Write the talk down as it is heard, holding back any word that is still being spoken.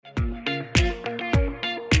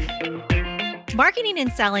Marketing and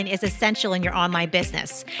selling is essential in your online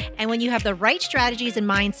business. And when you have the right strategies and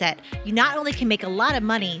mindset, you not only can make a lot of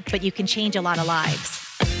money, but you can change a lot of lives.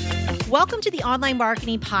 Welcome to the Online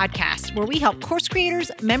Marketing Podcast, where we help course creators,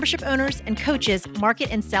 membership owners, and coaches market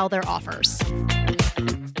and sell their offers.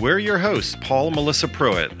 We're your hosts, Paul and Melissa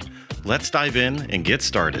Pruitt. Let's dive in and get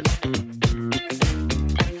started.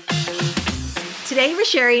 Today, we're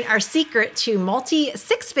sharing our secret to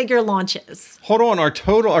multi-six-figure launches. Hold on, our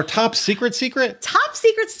top secret? Top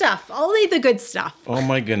secret stuff, only the good stuff. Oh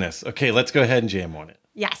my goodness. Okay, let's go ahead and jam on it.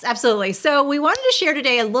 Yes, absolutely. So we wanted to share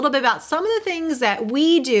today a little bit about some of the things that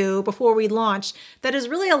we do before we launch that has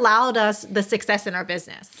really allowed us the success in our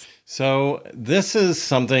business. So this is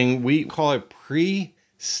something we call it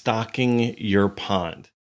pre-stocking your pond.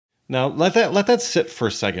 Now, let that sit for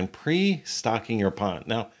a second. Pre-stocking your pond.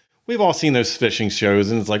 Now, we've all seen those fishing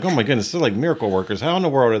shows, and it's like, oh my goodness, they're like miracle workers. How in the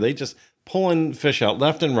world are they just pulling fish out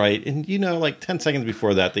left and right? And like 10 seconds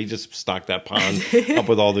before that, they just stock that pond up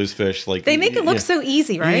with all those fish. Like they make it look so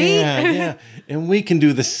easy, right? Yeah. And we can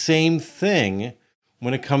do the same thing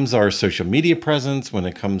when it comes to our social media presence, when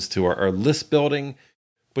it comes to our list building.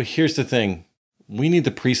 But here's the thing. We need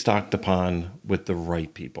to pre-stock the pond with the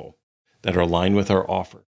right people that are aligned with our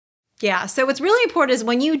offer. Yeah. So what's really important is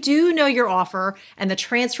when you do know your offer and the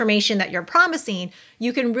transformation that you're promising,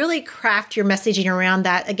 you can really craft your messaging around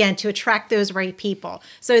that, again, to attract those right people.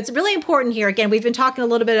 So it's really important here. Again, we've been talking a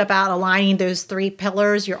little bit about aligning those three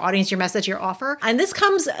pillars: your audience, your message, your offer. And this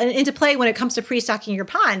comes into play when it comes to pre-stocking your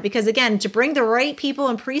pond, because again, to bring the right people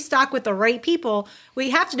and pre-stock with the right people, we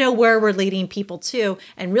have to know where we're leading people to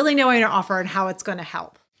and really knowing our offer and how it's going to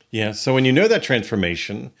help. Yeah. So when you know that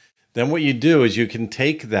transformation, then what you do is you can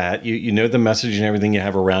take that, you know the message and everything you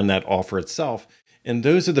have around that offer itself, and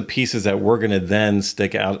those are the pieces that we're going to then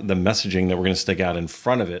stick out, the messaging that we're going to stick out in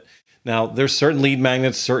front of it. Now, there's certain lead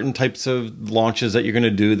magnets, certain types of launches that you're going to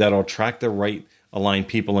do that'll attract the right aligned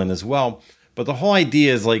people in as well. But the whole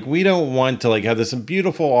idea is like, we don't want to like have this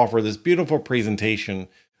beautiful offer, this beautiful presentation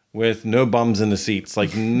with no bums in the seats,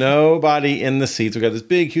 like nobody in the seats. We've got this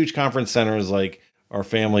big, huge conference center is like, our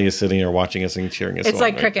family is sitting here watching us and cheering us on. It's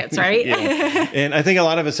like crickets, right? Yeah. And I think a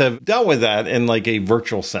lot of us have dealt with that in like a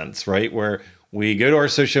virtual sense, right? Where we go to our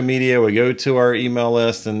social media, we go to our email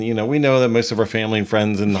list, and we know that most of our family and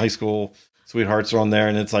friends and high school sweethearts are on there.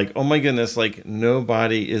 And it's like, oh my goodness, like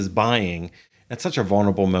nobody is buying. It's such a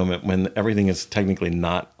vulnerable moment when everything is technically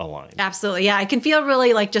not aligned. Absolutely. Yeah. I can feel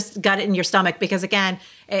really like just gut it in your stomach because again,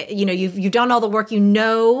 you've done all the work,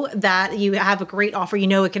 that you have a great offer,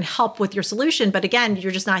 it can help with your solution. But again,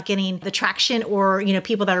 you're just not getting the traction or,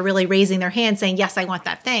 people that are really raising their hand saying, yes, I want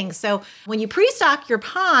that thing. So when you pre-stock your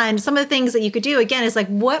pond, some of the things that you could do again is like,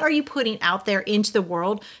 what are you putting out there into the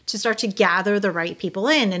world to start to gather the right people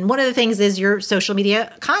in? And one of the things is your social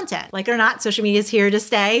media content. Like it or not, social media is here to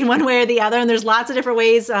stay in one way or the other. And there's lots of different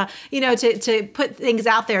ways, to put things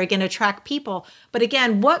out there, again, to attract people. But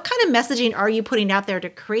again, what kind of messaging are you putting out there to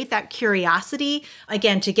create that curiosity,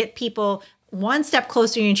 again, to get people one step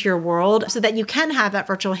closer into your world so that you can have that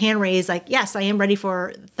virtual hand raise, like, yes, I am ready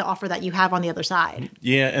for the offer that you have on the other side.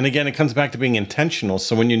 Yeah. And again, it comes back to being intentional.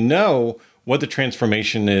 So when you know what the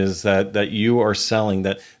transformation is that you are selling,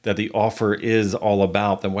 that the offer is all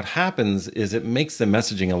about, then what happens is it makes the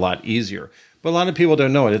messaging a lot easier. But a lot of people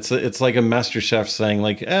don't know it. It's like a master chef saying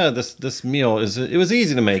like, this meal it was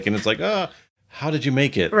easy to make. And it's like, how did you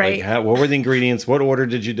make it? Right. Like, what were the ingredients? What order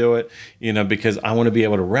did you do it? Because I want to be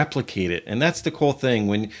able to replicate it. And that's the cool thing.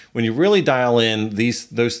 When you really dial in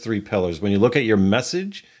those three pillars, when you look at your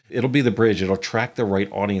message, it'll be the bridge. It'll attract the right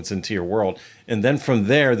audience into your world. And then from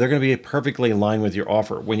there, they're going to be perfectly aligned with your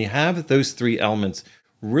offer. When you have those three elements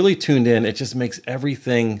really tuned in, it just makes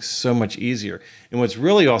everything so much easier. And what's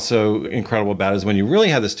really also incredible about it is when you really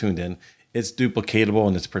have this tuned in, it's duplicatable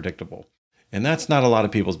and it's predictable. And that's not a lot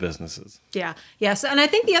of people's businesses. Yeah. Yes. And I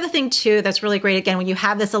think the other thing too, that's really great, again, when you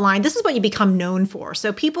have this aligned, this is what you become known for.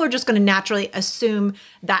 So people are just going to naturally assume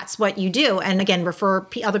that's what you do. And again, refer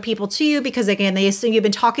other people to you because again, they assume you've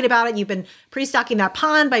been talking about it. You've been pre-stocking that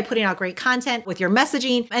pond by putting out great content with your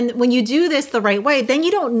messaging. And when you do this the right way, then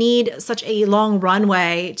you don't need such a long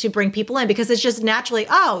runway to bring people in because it's just naturally,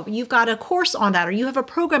 oh, you've got a course on that or you have a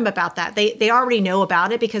program about that. They already know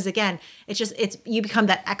about it because again, you become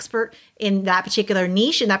that expert in that particular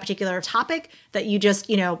niche, in that particular topic that you just,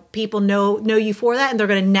 people know you for that and they're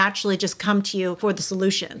going to naturally just come to you for the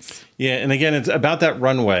solutions. Yeah. And again, it's about that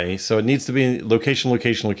runway. So it needs to be location.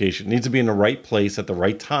 It needs to be in the right place at the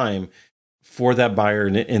right time for that buyer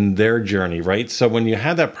in their journey, right? So when you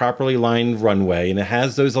have that properly aligned runway and it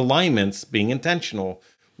has those alignments being intentional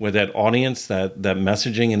with that audience, that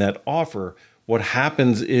messaging and that offer, what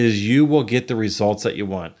happens is you will get the results that you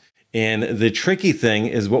want. And the tricky thing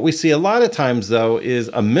is what we see a lot of times, though, is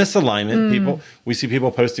a misalignment. We see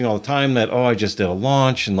people posting all the time that, oh, I just did a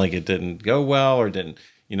launch and like it didn't go well, or didn't,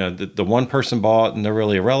 the one person bought and they're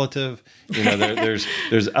really a relative.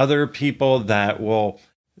 There's other people that will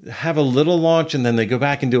have a little launch and then they go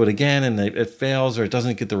back and do it again and it fails, or it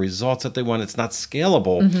doesn't get the results that they want. It's not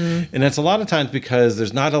scalable. And it's a lot of times because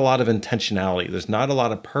there's not a lot of intentionality. There's not a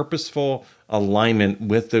lot of purposeful alignment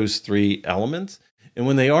with those three elements. And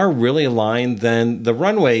when they are really aligned, then the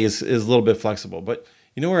runway is a little bit flexible. But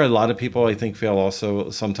where a lot of people, I think, fail also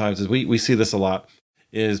sometimes is we see this a lot,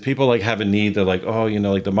 is people like have a need. They're like, oh,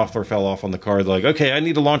 like the muffler fell off on the car. They're like, okay, I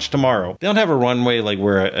need to launch tomorrow. They don't have a runway like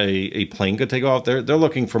where a plane could take off. They're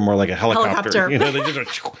looking for more like a helicopter. They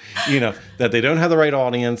just, that they don't have the right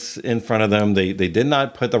audience in front of them. They did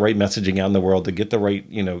not put the right messaging out in the world to get the right,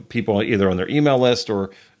 people either on their email list or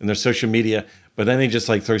in their social media. But then they just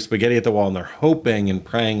like throw spaghetti at the wall and they're hoping and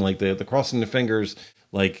praying, like they're crossing their fingers,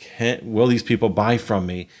 like, will these people buy from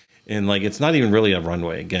me? And like, it's not even really a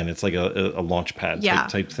runway. Again, it's like a launch pad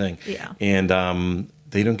type thing. Yeah. And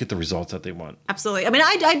they don't get the results that they want. Absolutely. I mean,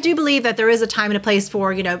 I do believe that there is a time and a place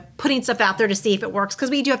for, putting stuff out there to see if it works, because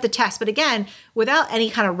we do have to test. But again, without any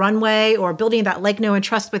kind of runway or building that like, know, and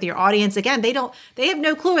trust with your audience, again, they have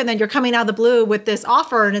no clue. And then you're coming out of the blue with this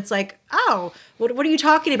offer and it's like, oh, what are you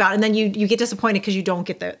talking about? And then you get disappointed because you don't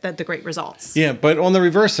get the great results. Yeah. But on the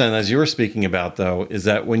reverse end, as you were speaking about, though, is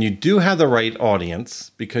that when you do have the right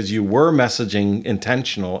audience, because you were messaging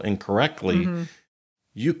intentional and correctly,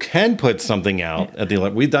 you can put something out at the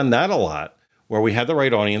end. We've done that a lot, where we had the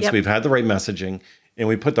right audience, we've had the right messaging, and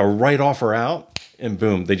we put the right offer out, and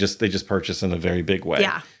boom, they just purchase in a very big way.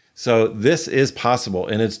 Yeah. So this is possible,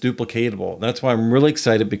 and it's duplicatable. That's why I'm really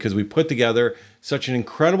excited, because we put together such an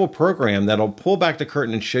incredible program that'll pull back the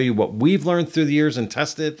curtain and show you what we've learned through the years and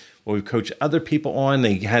tested, what we've coached other people on.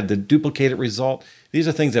 They had the duplicated result. These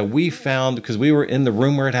are things that we found because we were in the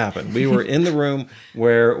room where it happened. We were in the room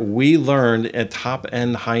where we learned at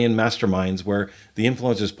top-end, high-end masterminds, where the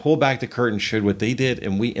influencers pulled back the curtain, showed what they did,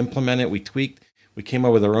 and we implemented, we tweaked, we came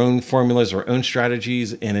up with our own formulas, our own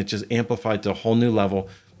strategies, and it just amplified to a whole new level.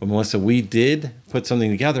 But Melissa, we did put something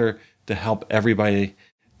together to help everybody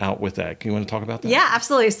out with that. Can you want to talk about that? Yeah,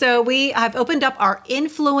 absolutely. So we have opened up our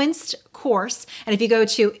Influenced course. And if you go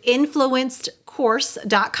to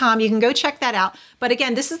influencedcourse.com, you can go check that out. But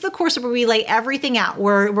again, this is the course where we lay everything out,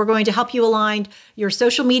 where we're going to help you align your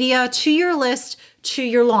social media to your list, to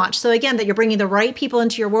your launch. So again, that you're bringing the right people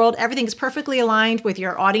into your world. Everything's perfectly aligned with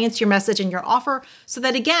your audience, your message, and your offer. So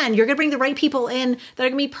that again, you're going to bring the right people in that are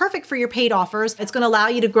going to be perfect for your paid offers. It's going to allow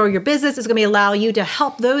you to grow your business. It's going to allow you to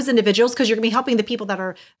help those individuals, because you're going to be helping the people that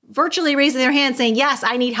are virtually raising their hand saying, yes,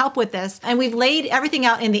 I need help with this. And we've laid everything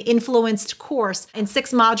out in the Influenced course in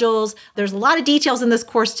 6 modules. There's a lot of details in this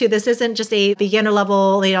course too. This isn't just a beginner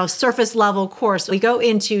level, surface level course. We go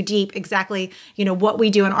into deep exactly, what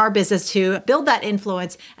we do in our business to build that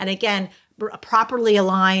influence. And again, properly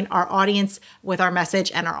align our audience with our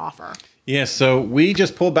message and our offer. Yeah, so we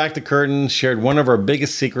just pulled back the curtain, shared one of our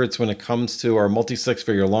biggest secrets when it comes to our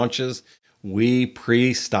multi-6-figure launches. We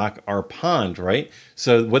pre-stock our pond, right?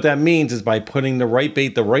 So what that means is by putting the right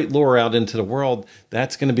bait, the right lure out into the world,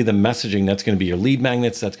 that's going to be the messaging. That's going to be your lead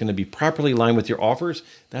magnets. That's going to be properly aligned with your offers.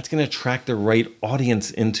 That's going to attract the right audience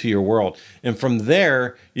into your world. And from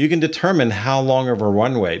there, you can determine how long of a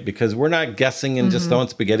runway, because we're not guessing and just throwing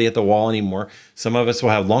spaghetti at the wall anymore. Some of us will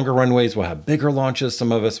have longer runways. We'll have bigger launches.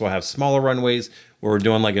 Some of us will have smaller runways where we're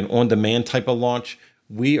doing like an on-demand type of launch.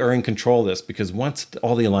 We are in control of this, because once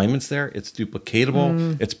all the alignment's there, it's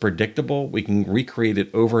duplicatable, it's predictable. We can recreate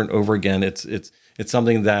it over and over again. It's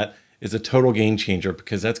something that is a total game changer,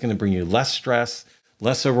 because that's going to bring you less stress,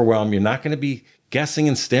 less overwhelm. You're not going to be guessing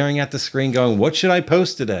and staring at the screen going, what should I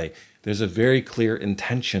post today? There's a very clear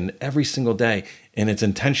intention every single day, and it's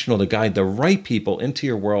intentional to guide the right people into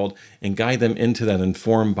your world and guide them into that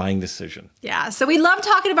informed buying decision. Yeah, so we love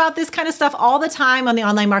talking about this kind of stuff all the time on the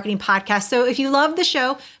Online Marketing Podcast. So if you love the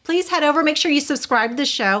show, please head over, make sure you subscribe to the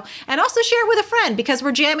show, and also share it with a friend, because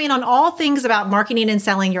we're jamming on all things about marketing and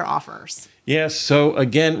selling your offers. Yeah, so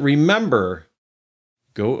again, remember,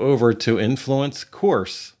 go over to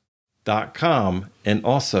influencecourse.com, and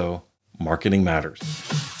also Marketing Matters.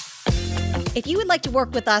 If you would like to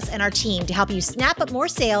work with us and our team to help you snap up more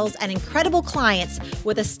sales and incredible clients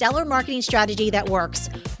with a stellar marketing strategy that works,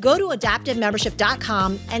 go to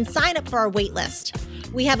adaptivemembership.com and sign up for our wait list.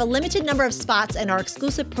 We have a limited number of spots in our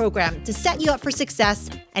exclusive program to set you up for success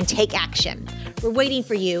and take action. We're waiting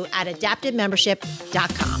for you at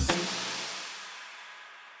adaptivemembership.com.